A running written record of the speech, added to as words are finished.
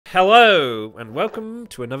Hello and welcome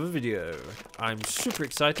to another video. I'm super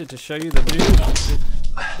excited to show you the new...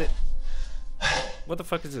 What the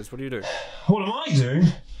fuck is this? What are you doing? What am I doing?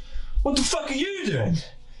 What the fuck are you doing?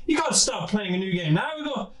 You can't start playing a new game now.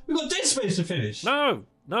 We've got Dead Space to finish. No,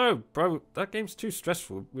 bro, that game's too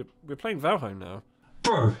stressful. We're playing Valheim now.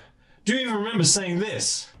 Bro, do you even remember saying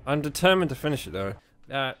this? I'm determined to finish it though.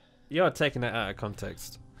 You're taking that out of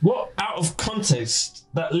context. What out of context?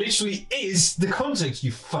 That literally is the context,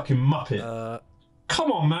 you fucking muppet.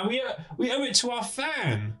 Come on, man. We owe it to our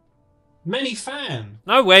fan. Many fan.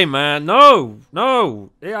 No way, man. No.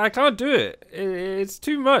 Yeah, I can't do it. It's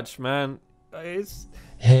too much, man.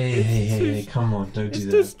 Hey, come on, don't do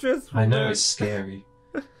that. It's too stressful. I know it's scary.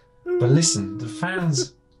 But listen, the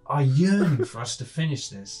fans are yearning for us to finish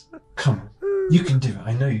this. Come on, you can do it.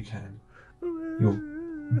 I know you can. You're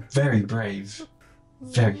very brave,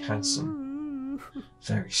 very handsome,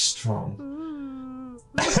 very strong.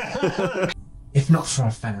 If not for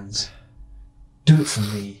our fans, do it for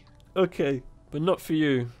me. Okay, but not for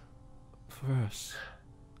you. For us.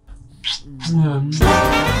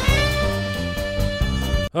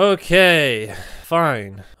 Okay,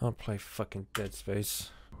 fine. I'll play fucking Dead Space.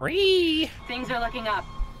 Whee! Things are looking up.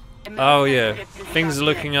 Oh yeah, things are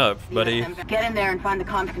looking up, buddy. Get in there and find the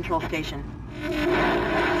comms control station.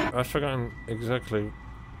 I've forgotten exactly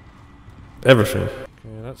everything.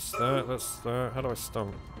 Okay, that's that. How do I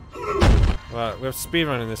stomp? Right, we have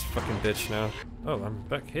speedrunning this fucking bitch now. Oh, I'm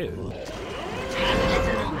back here.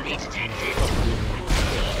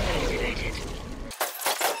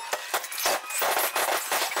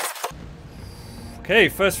 Okay,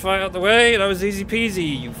 first fight out the way. That was easy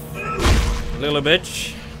peasy, you little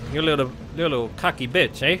bitch. You little cocky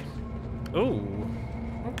bitch, eh? Ooh,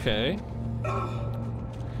 okay.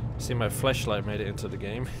 See, my flashlight made it into the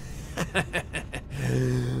game.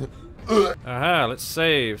 Aha, let's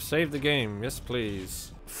save. Save the game. Yes,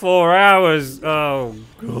 please. 4 hours. Oh,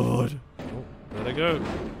 God. Oh, there they go.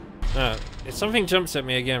 If something jumps at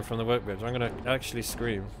me again from the workbench, I'm going to actually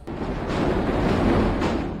scream.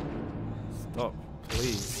 Stop,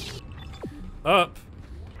 please. Up.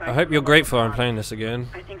 I hope you're grateful I'm playing this again.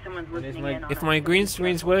 I think someone's listening in on If my green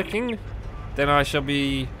screen's working, then I shall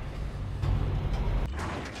be...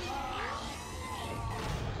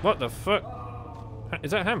 What the fuck? Is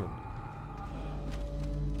that Hammond?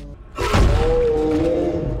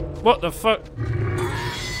 What the fuck?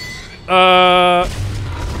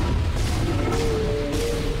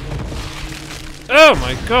 Oh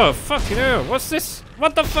my god, fucking hell. What's this?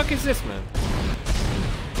 What the fuck is this, man?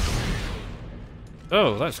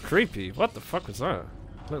 Oh, that's creepy. What the fuck was that?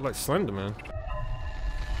 Looked like Slender Man.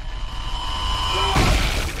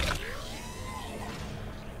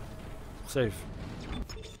 Safe.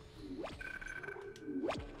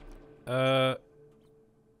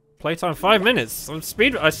 Playtime 5 minutes. I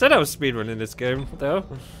said I was speedrunning this game. What the hell?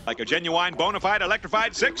 Like a genuine, bona fide,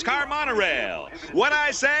 electrified 6-car monorail. What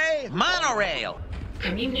I say? Monorail.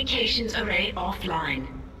 Communications array offline.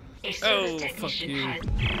 A service technician has...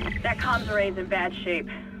 That comms array is in bad shape.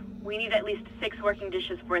 We need at least 6 working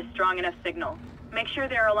dishes for a strong enough signal. Make sure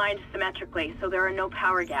they're aligned symmetrically so there are no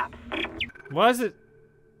power gaps. Why is it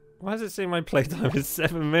saying my playtime is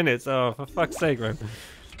 7 minutes? Oh, for fuck's sake, man.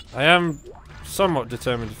 I am somewhat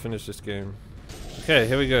determined to finish this game. Okay,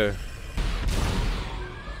 here we go.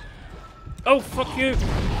 Oh, fuck you!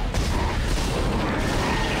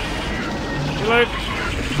 Reload!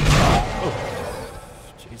 Oh,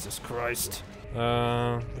 Jesus Christ.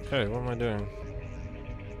 Okay, what am I doing?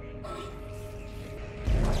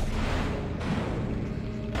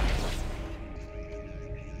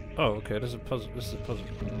 Oh, okay, this is a puzzle. This is a puzzle.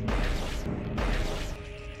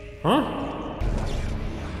 Huh?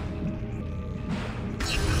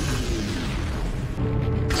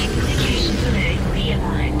 Communications array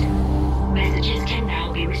realigned. Messages can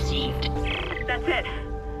now be received. That's it.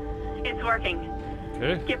 It's working.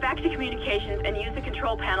 Okay. Get back to communications and use the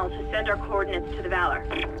control panel to send our coordinates to the Valor.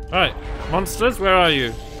 Alright, monsters, where are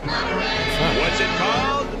you? What's it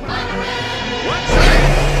called? What's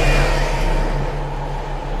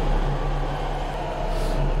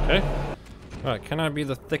Okay. Alright, can I be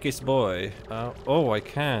the thickest boy? Oh, I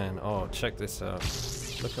can. Oh, check this out.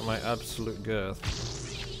 Look at my absolute girth.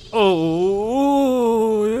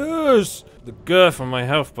 Oh, yes! The girth on my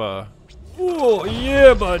health bar. Oh,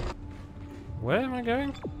 yeah, bud! Where am I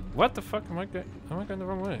going? What the fuck am I going? Am I going the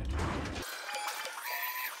wrong way?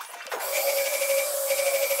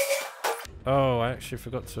 Oh, I actually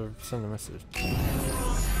forgot to send a message.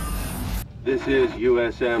 This is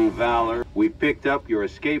USM Valor. We picked up your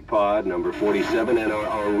escape pod, number 47, and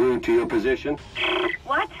are en route to your position.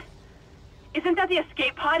 What? Isn't that the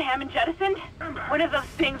escape pod Hammond jettisoned? One of those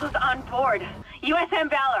things was on board. USM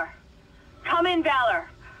Valor. Come in, Valor.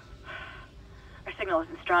 Our signal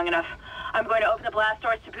isn't strong enough. I'm going to open the blast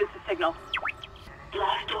doors to boost the signal.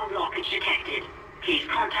 Blast door blockage detected. Please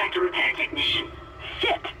contact a repair technician.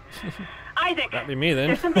 Shit! Isaac! That'd be me then.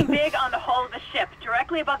 There's something big on the hull of the ship,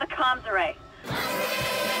 directly above the comms array.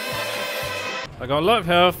 I got a lot of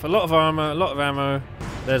health, a lot of armor, a lot of ammo.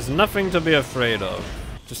 There's nothing to be afraid of.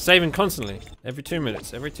 Just saving constantly. Every 2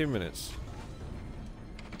 minutes, every 2 minutes.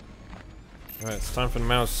 Alright, it's time for the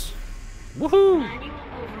mouse. Woohoo!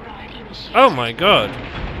 Oh my god!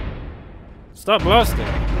 Stop blasting.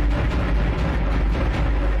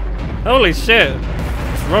 Holy shit!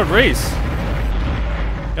 It's Rod Reese.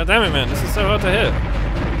 God damn it, man, this is so hard to hit.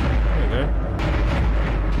 There we go.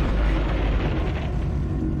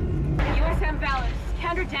 USM Valor, this is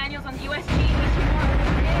Kendra Daniels on the USG.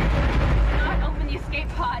 Not open the escape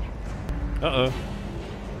pod. Uh-oh.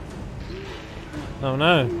 Oh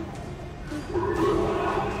no.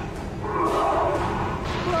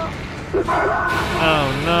 Oh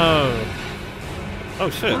no. Oh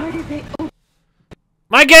shit.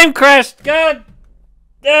 My game crashed! God!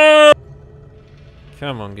 No!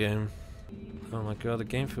 Come on, game. Oh my god, the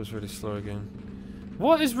game feels really slow again.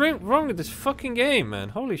 What is wrong with this fucking game, man?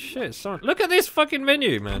 Holy shit. Look at this fucking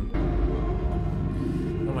menu, man.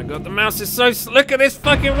 Oh my god, the mouse is so look at this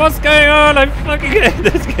fucking what's going on? I fucking hate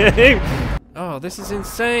this game. Oh, this is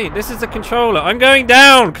insane. This is the controller. I'm going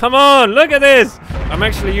down. Come on, look at this. I'm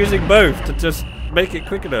actually using both to just make it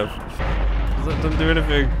quick enough. That doesn't do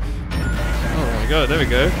anything. Oh my god, there we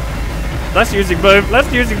go. That's using both.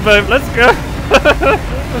 That's using both. Let's go.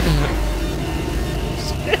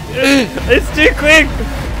 It's too quick.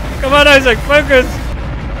 Come on, Isaac, focus.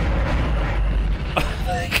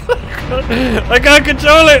 I can't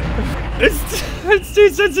control it. It's too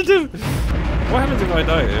sensitive. What happens if I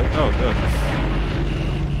die here? Oh god.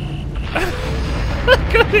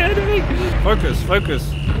 Got the enemy. Focus, focus.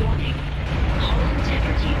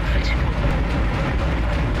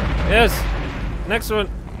 Yes. Next one.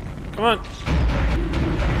 Come on.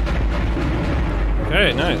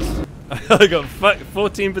 Okay, nice. I got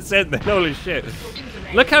 14% then. Holy shit.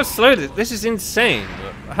 Look how slow this is insane.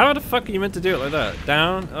 How the fuck are you meant to do it like that?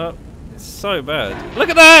 Down, up. It's so bad. Look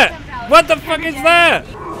at that! What the fuck is that?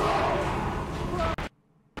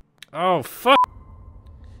 Oh fuck.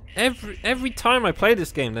 Every time I play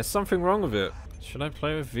this game, there's something wrong with it. Should I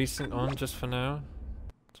play with VSync on just for now?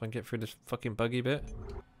 So I can get through this fucking buggy bit?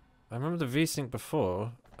 I remember the VSync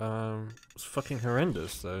before. It was fucking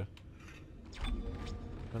horrendous though.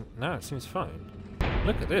 And now it seems fine.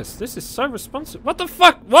 Look at this. This is so responsive. What the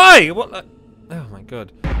fuck? Why? What? Oh my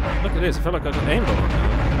god. Look at this. I feel like I got aimbot on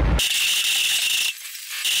now.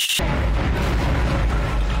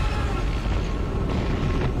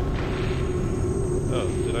 Oh,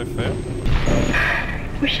 did I fail?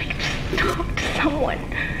 I wish I could just talk to someone.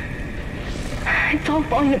 It's all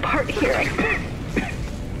falling apart here.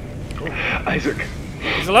 Isaac.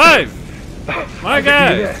 He's alive! My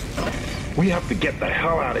guy! We have to get the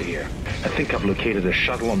hell out of here. I think I've located a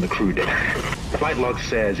shuttle on the crew deck. Flight log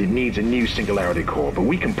says it needs a new singularity core, but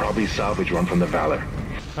we can probably salvage one from the Valor.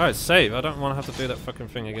 Alright, save. I don't want to have to do that fucking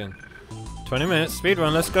thing again. 20 minutes,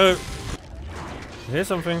 speedrun, let's go. Here's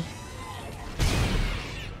something.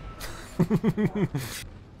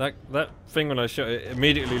 that thing when I shot it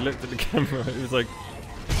immediately looked at the camera. It was like...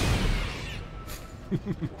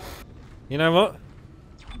 You know what?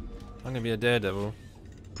 I'm gonna be a daredevil.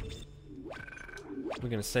 We're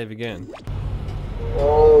gonna save again.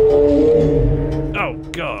 Oh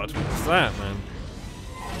god, what's that, man?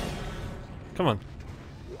 Come on.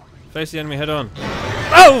 Face the enemy head on.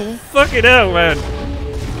 Oh, fucking hell, man!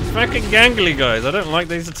 Fucking gangly guys, I don't like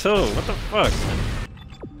these at all. What the fuck?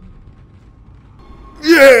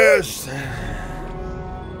 Yes!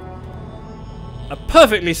 A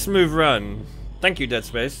perfectly smooth run. Thank you, Dead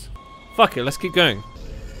Space. Fuck it, let's keep going.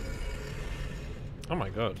 Oh my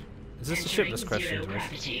god. Is this the ship that's crashed into us?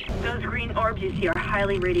 Those green orbs you see are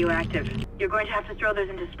highly radioactive. You're going to have to throw those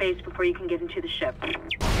into space before you can get into the ship.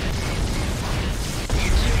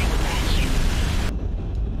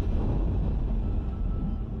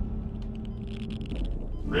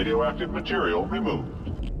 Radioactive material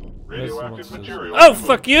removed. Radioactive material Oh, removed.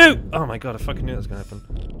 fuck you! Oh my god, I fucking knew that was gonna happen.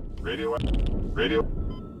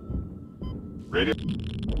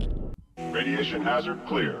 Radiation hazard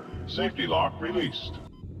clear. Safety lock released.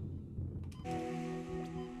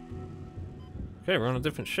 Okay, we're on a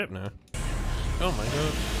different ship now. Oh my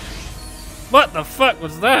god. What the fuck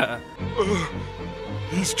was that?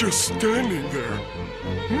 He's just standing there,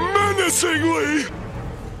 menacingly!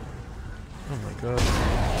 Oh God.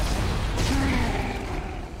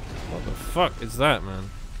 What the fuck is that, man?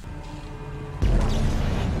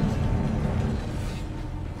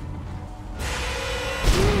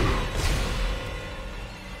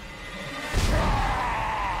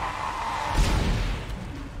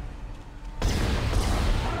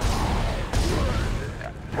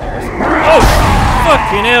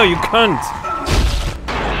 Fucking hell, you cunt!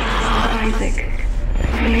 Isaac,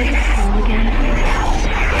 I made it fall again.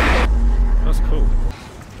 That's cool.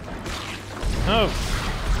 Oh!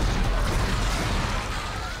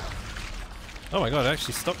 Oh my god, I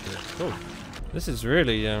actually stopped it. Cool. This is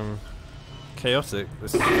really, chaotic,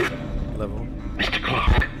 this level. Mr.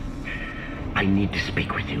 Clark, I need to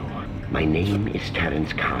speak with you. My name is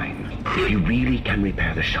Terrence Kine. If you really can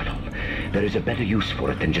repair the shuttle, there is a better use for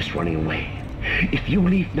it than just running away. If you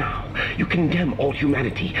leave now, you condemn all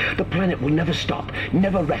humanity. The planet will never stop,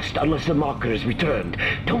 never rest unless the marker is returned.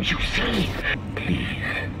 Don't you see? Please,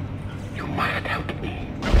 you must help me.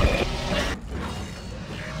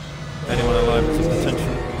 Anyone alive with some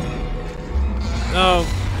potential? No!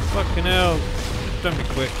 Fucking hell! Don't be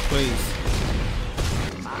quick, please.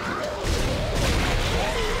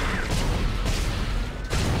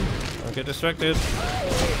 Don't get distracted.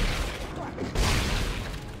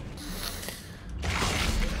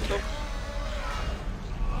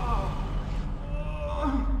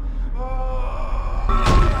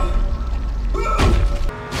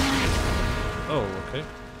 Oh, okay.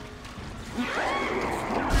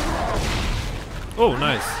 Oh,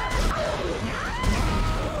 nice.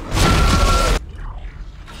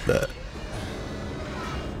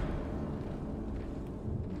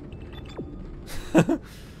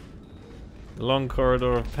 Long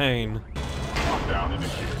corridor of pain. Down in the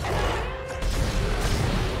queue.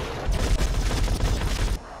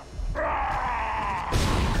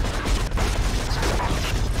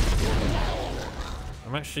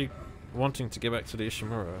 I'm actually wanting to get back to the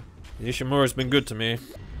Ishimura. The Ishimura's been good to me.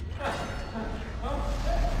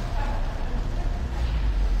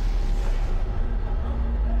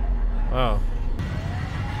 Wow.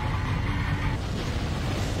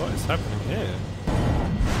 What is happening here?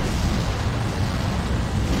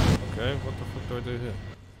 Okay, what the fuck do I do here?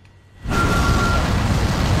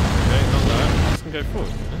 Okay, not that. This can go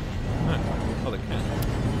forward, can it? No. Oh, they can.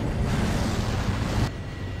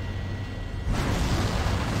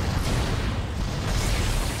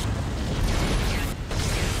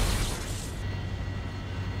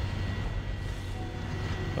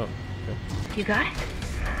 Oh, okay. You got it?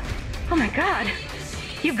 Oh my god!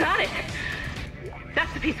 You got it!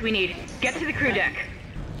 That's the piece we need. Get to the crew deck.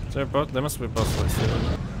 Is there a boss? There must be a boss fight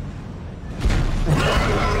soon.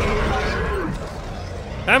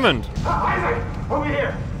 Hammond! Isaac! Over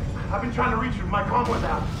here! I've been trying to reach you. My comm was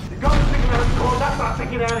out. The gun's sticking out of the core. That's not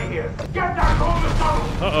taking out of here. Get that core to the tunnel!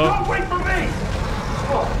 Don't wait for me!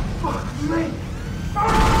 Oh, fuck me!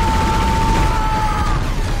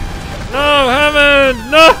 No, Hammond!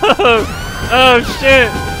 No! Oh,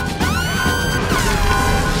 shit!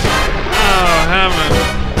 Oh, Hammond!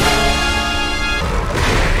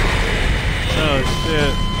 Oh,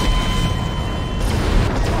 shit.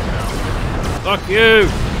 Fuck you!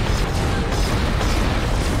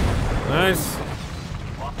 Nice.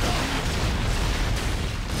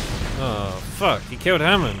 Oh, fuck. He killed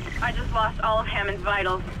Hammond. I just lost all of Hammond's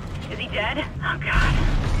vitals. Is he dead? Oh, God.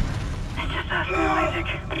 It's just us now, Isaac.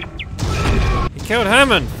 He killed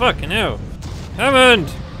Hammond! Fucking hell! Hammond!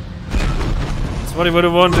 That's what he would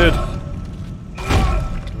have wanted.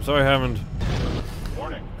 I'm sorry, Hammond.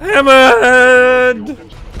 Warning. Hammond!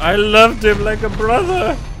 I loved him like a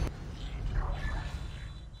brother!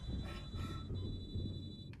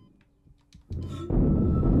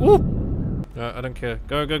 Whoop! I don't care.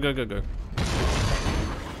 Go, go, go, go, go.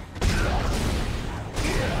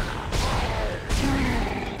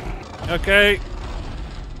 Okay.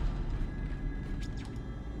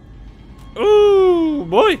 Ooh,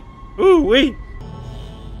 boy! Ooh, wee!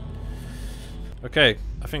 Okay,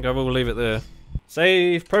 I think I will leave it there.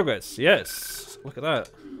 Save progress, yes! Look at that.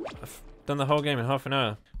 I've done the whole game in half an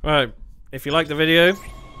hour. Right, if you liked the video,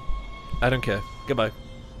 I don't care. Goodbye.